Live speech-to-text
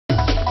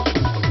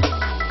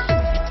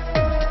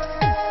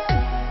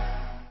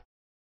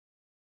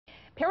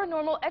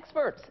paranormal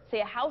experts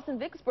say a house in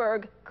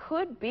Vicksburg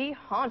could be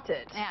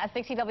haunted. Yeah,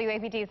 60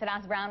 WAPT's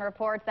Hadass Brown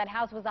reports that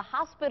house was a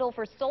hospital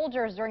for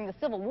soldiers during the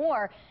Civil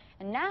War,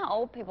 and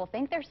now people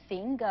think they're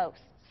seeing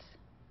ghosts.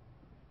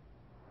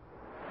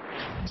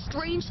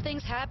 Strange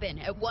things happen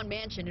at one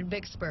mansion in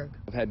Vicksburg.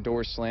 I've had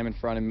doors slam in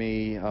front of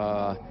me.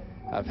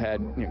 I've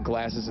had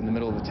glasses in the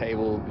middle of the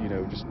table,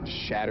 just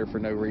shatter for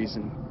no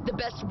reason. The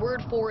best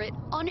word for it,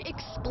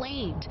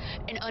 unexplained.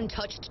 An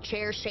untouched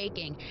chair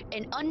shaking,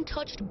 an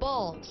untouched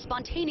ball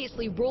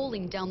spontaneously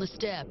rolling down the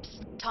steps.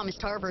 Thomas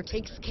Tarver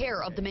takes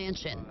care of the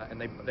mansion.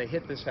 And they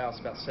hit this house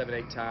about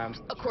 7-8 times.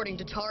 According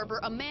to Tarver,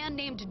 a man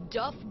named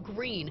Duff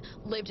Green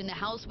lived in the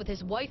house with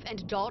his wife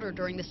and daughter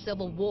during the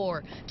Civil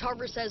War.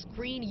 Tarver says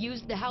Green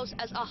used the house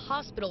as a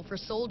hospital for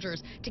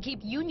soldiers to keep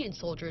Union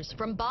soldiers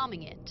from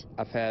bombing it.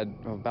 I've had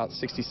about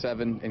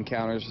 67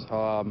 encounters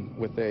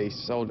with a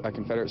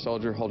Confederate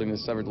soldier holding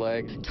his severed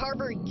leg.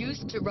 Tarver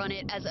used to run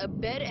it as a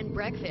bed and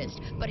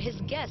breakfast, but his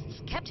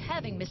guests kept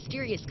having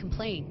mysterious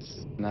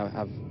complaints. And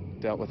I've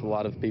dealt with a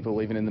lot of people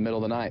leaving in the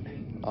middle of the night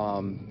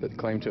that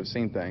claim to have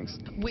seen things.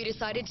 We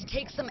decided to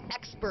take some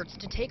experts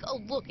to take a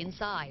look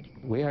inside.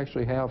 We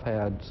actually have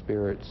had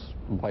spirits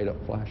light up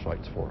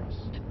flashlights for us.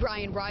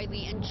 Brian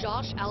Riley and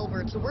Josh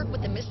Alberts work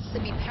with the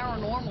Mississippi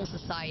Paranormal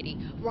Society.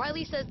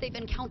 Riley says they've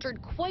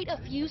encountered quite a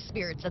few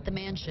spirits at the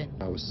mansion.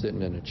 I was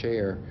sitting in a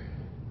chair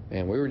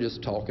and we were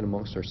just talking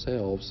amongst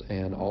ourselves,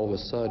 and all of a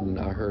sudden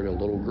I heard a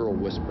little girl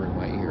whisper in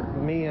my ear.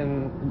 Me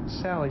and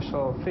Sally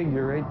saw a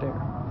figure right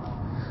there.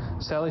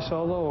 Sally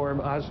saw the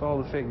orb, I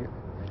saw the figure,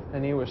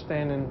 and he was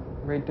standing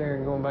right there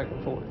and going back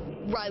and forth.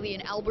 Riley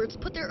and Alberts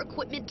put their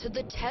equipment to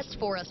the test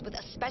for us with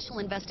a special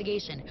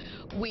investigation.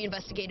 We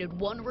investigated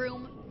one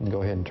room.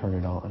 Go ahead and turn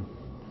it on.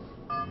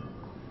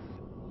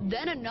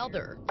 Then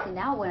another. And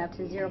now it went up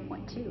to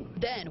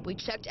 0.2. Then we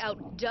checked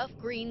out Duff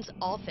Green's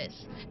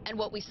office, and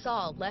what we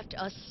saw left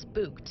us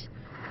spooked.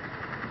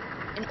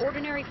 An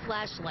ordinary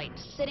flashlight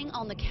sitting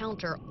on the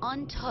counter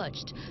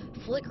untouched,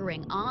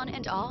 flickering on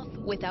and off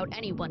without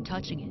anyone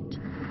touching it.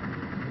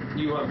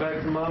 You went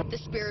back to Mom? The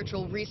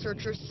spiritual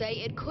researchers say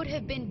it could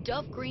have been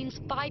Duff Green's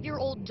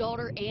 5-year-old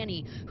daughter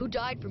Annie, who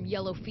died from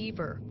yellow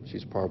fever.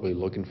 She's probably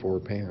looking for her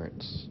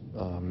parents,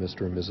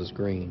 Mr. and Mrs.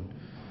 Green.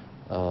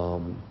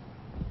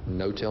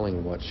 No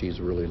telling what she's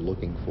really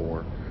looking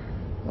for.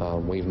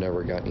 We've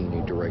never got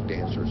any direct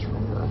answers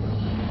from her.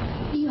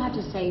 What do you have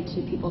to say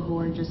to people who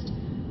are just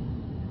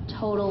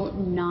total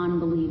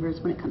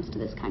non-believers when it comes to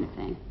this kind of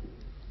thing?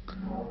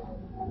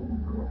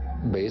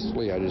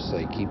 Basically, I just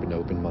say keep an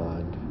open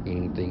mind.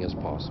 Anything is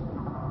possible.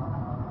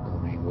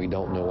 I mean, we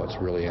don't know what's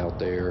really out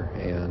there,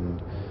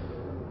 and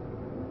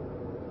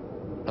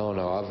I don't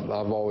know.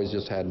 I've always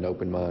just had an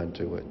open mind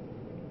to it,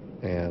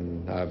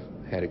 and I've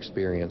had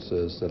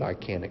experiences that I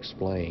can't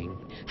explain.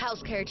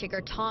 House caretaker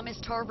Thomas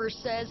Tarver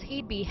says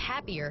he'd be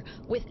happier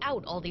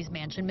without all these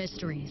mansion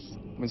mysteries.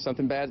 When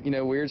something bad,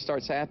 weird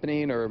starts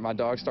happening, or my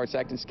dog starts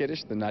acting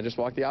skittish, then I just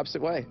walk the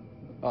opposite way.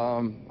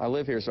 I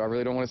live here, so I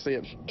really don't want to see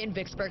it. In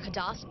Vicksburg,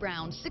 Hadass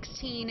Brown,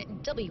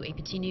 16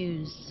 WAPT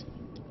News.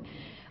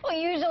 Well,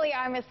 usually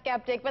I'm a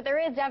skeptic, but there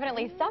is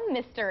definitely some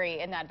mystery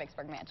in that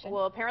Vicksburg mansion.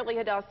 Well, apparently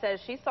Hadass says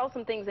she saw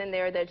some things in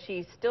there that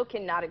she still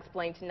cannot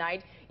explain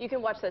tonight. You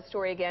can watch that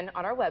story again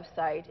on our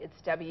website.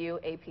 It's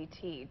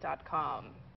WAPT.com.